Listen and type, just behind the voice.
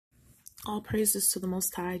All praises to the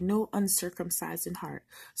Most High, no uncircumcised in heart.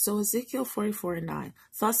 So Ezekiel 44:9.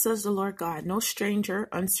 Thus says the Lord God, no stranger,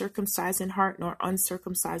 uncircumcised in heart, nor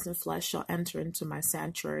uncircumcised in flesh shall enter into my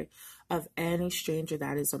sanctuary of any stranger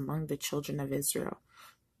that is among the children of Israel.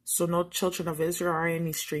 So no children of Israel or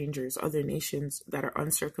any strangers, other nations that are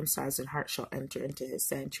uncircumcised in heart shall enter into his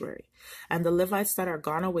sanctuary. And the Levites that are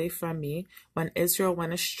gone away from me, when Israel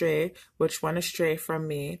went astray, which went astray from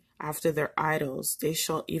me after their idols, they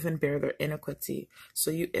shall even bear their iniquity.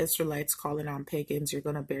 So you Israelites calling on pagans, you're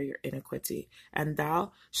going to bear your iniquity. And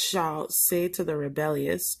thou shalt say to the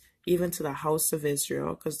rebellious, even to the house of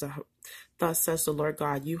Israel, because thus says the Lord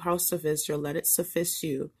God, you house of Israel, let it suffice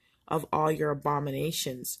you of all your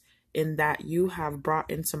abominations, in that you have brought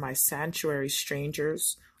into my sanctuary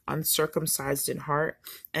strangers, uncircumcised in heart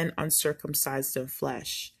and uncircumcised in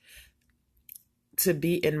flesh, to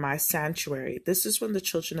be in my sanctuary. This is when the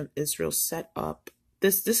children of Israel set up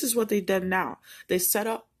this is what they did now. They set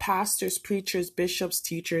up pastors, preachers, bishops,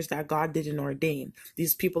 teachers that God didn't ordain.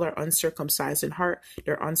 These people are uncircumcised in heart.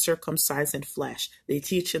 They're uncircumcised in flesh. They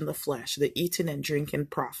teach in the flesh. The eating and drinking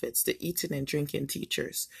prophets. The eating and drinking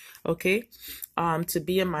teachers. Okay? To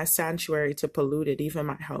be in my sanctuary, to pollute it, even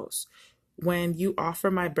my house. When you offer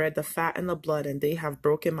my bread, the fat and the blood, and they have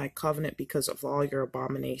broken my covenant because of all your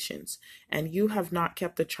abominations. And you have not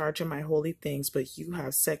kept the charge of my holy things, but you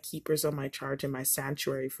have set keepers of my charge in my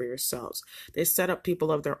sanctuary for yourselves. They set up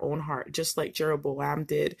people of their own heart, just like Jeroboam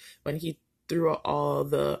did when he threw out all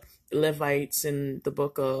the Levites in the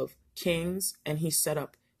book of Kings, and he set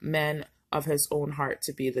up men of his own heart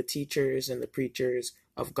to be the teachers and the preachers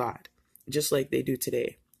of God, just like they do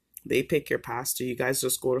today. They pick your pastor. You guys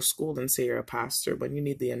just go to school and say you're a pastor when you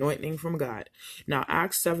need the anointing from God. Now,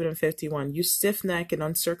 Acts 7:51, you stiff-necked and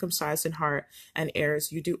uncircumcised in heart and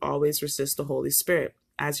ears, you do always resist the Holy Spirit.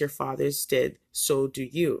 As your fathers did, so do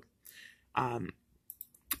you.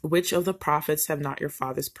 Which of the prophets have not your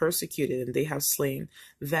fathers persecuted, and they have slain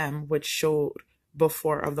them which showed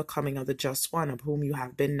before of the coming of the just one, of whom you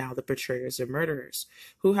have been now the betrayers and murderers,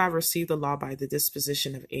 who have received the law by the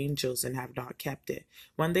disposition of angels and have not kept it.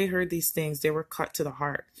 When they heard these things, they were cut to the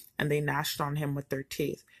heart, and they gnashed on him with their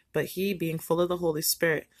teeth. But he, being full of the Holy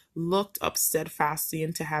Spirit, looked up steadfastly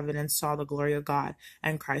into heaven and saw the glory of God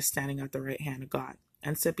and Christ standing at the right hand of God,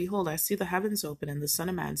 and said, Behold, I see the heavens open and the Son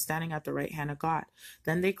of Man standing at the right hand of God.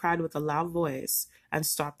 Then they cried with a loud voice and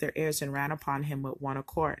stopped their ears and ran upon him with one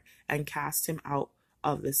accord and cast him out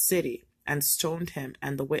of the city and stoned him.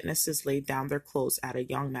 And the witnesses laid down their clothes at a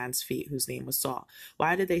young man's feet whose name was Saul.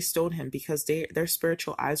 Why did they stone him? Because their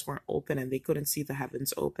spiritual eyes weren't open and they couldn't see the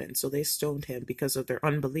heavens open. So they stoned him because of their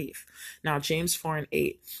unbelief. Now, James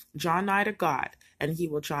 4:8, draw nigh to God, and he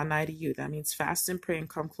will draw nigh to you. That means fast and pray and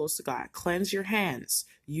come close to God. Cleanse your hands,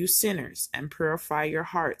 you sinners, and purify your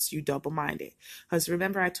hearts, you double-minded. Because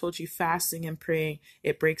remember, I told you fasting and praying,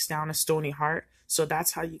 it breaks down a stony heart. So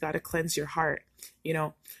that's how you got to cleanse your heart.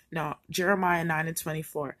 Now, Jeremiah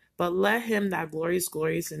 9:24, but let him that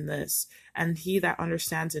glories in this, and he that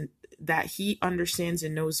understands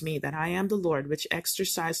and knows me, that I am the Lord, which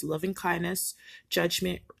exercise loving kindness,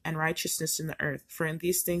 judgment, and righteousness in the earth. For in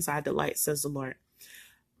these things I delight, says the Lord.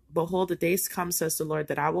 Behold, the days come, says the Lord,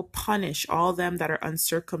 that I will punish all them that are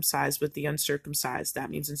uncircumcised with the uncircumcised. That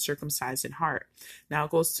means uncircumcised in heart. Now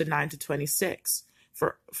it goes to 9-26.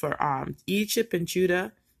 For Egypt and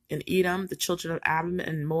Judah and Edom, the children of Ammon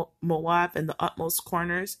and Moab, and the utmost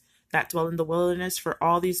corners that dwell in the wilderness, for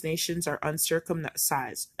all these nations are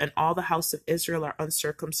uncircumcised, and all the house of Israel are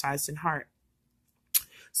uncircumcised in heart.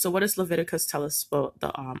 So what does Leviticus tell us about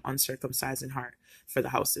the uncircumcised in heart for the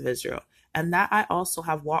house of Israel? And that I also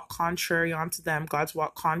have walked contrary unto them, God's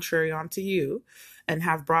walked contrary unto you, and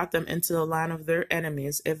have brought them into the land of their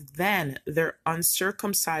enemies. If then their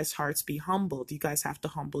uncircumcised hearts be humbled, you guys have to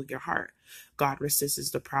humble your heart. God resists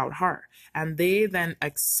the proud heart. And they then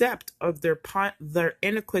accept of their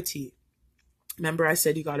iniquity. Remember I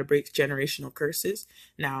said you got to break generational curses?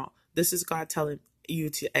 Now, this is God telling you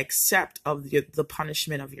to accept of the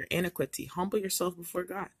punishment of your iniquity. Humble yourself before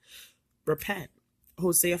God. Repent.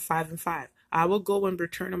 Hosea 5:5. I will go and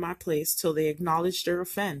return to my place till they acknowledge their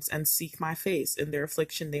offense and seek my face. In their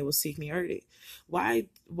affliction they will seek me early.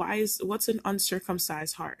 What's an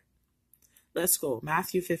uncircumcised heart? Let's go.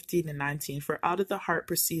 Matthew 15:19. For out of the heart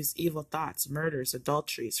proceeds evil thoughts, murders,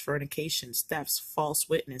 adulteries, fornications, thefts, false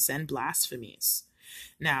witness, and blasphemies.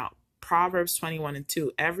 Now, Proverbs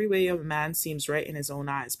 21:2. Every way of man seems right in his own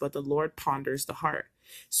eyes, but the Lord ponders the heart.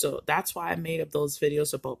 So that's why I made up those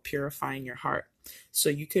videos about purifying your heart. So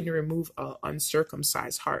you can remove an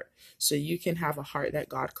uncircumcised heart. So you can have a heart that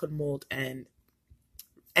God could mold and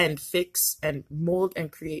and fix and mold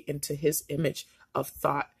and create into his image of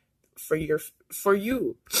thought for you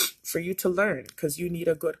to learn, because you need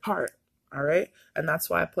a good heart. All right. And that's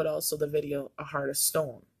why I put also the video, A Heart of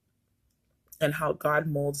Stone, and how God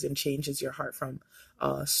molds and changes your heart from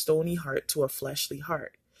a stony heart to a fleshly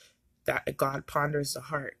heart, that God ponders the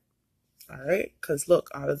heart. All right. Because look,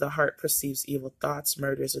 out of the heart perceives evil thoughts,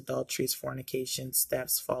 murders, adulteries, fornications,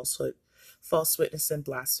 thefts, falsehood, false witness, and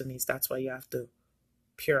blasphemies. That's why you have to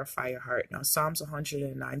purify your heart. Now, Psalms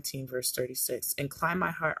 119, verse 36, incline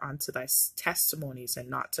my heart unto thy testimonies and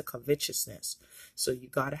not to covetousness. So you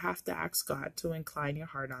have to ask God to incline your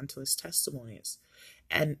heart onto his testimonies.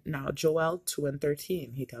 And now Joel 2 and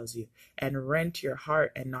 13, he tells you, and rent your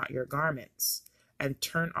heart and not your garments, and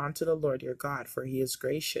turn unto the Lord your God, for he is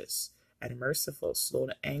gracious and merciful, slow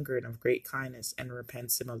to anger, and of great kindness, and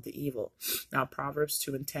repents him of the evil. Now Proverbs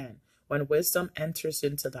 2 and 10, when wisdom enters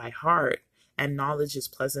into thy heart, and knowledge is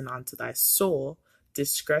pleasant unto thy soul,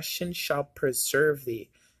 discretion shall preserve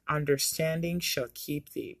thee, understanding shall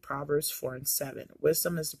keep thee. Proverbs 4 and 7.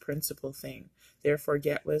 Wisdom is the principal thing. Therefore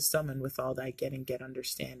get wisdom, and with all thy getting get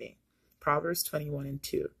understanding. Proverbs 21 and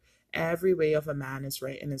 2. Every way of a man is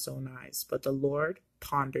right in his own eyes, but the Lord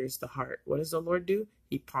ponders the heart. What does the Lord do?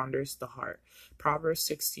 He ponders the heart. Proverbs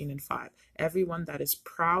 16 and 5. Everyone that is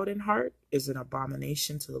proud in heart is an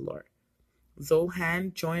abomination to the Lord. Though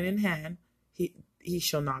hand join in hand, he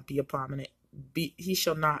shall not be he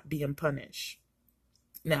shall not be unpunished.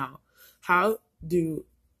 Now, how do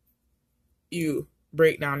you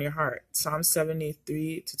break down your heart? Psalm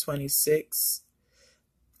 73 to 26.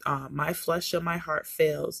 My flesh and my heart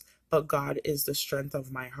fails, but God is the strength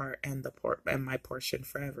of my heart and my portion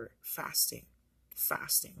forever. Fasting,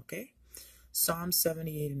 okay? Psalm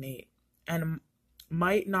 78 and 8. And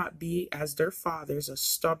might not be as their fathers, a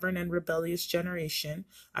stubborn and rebellious generation,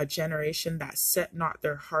 a generation that set not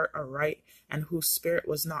their heart aright, and whose spirit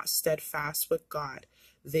was not steadfast with God.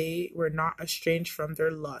 They were not estranged from their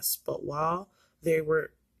lusts, but while their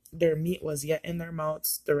meat was yet in their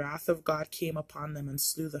mouths, the wrath of God came upon them, and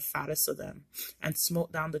slew the fattest of them, and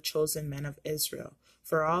smote down the chosen men of Israel.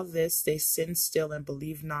 For all this they sinned still, and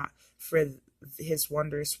believed not for his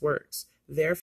wondrous works. Therefore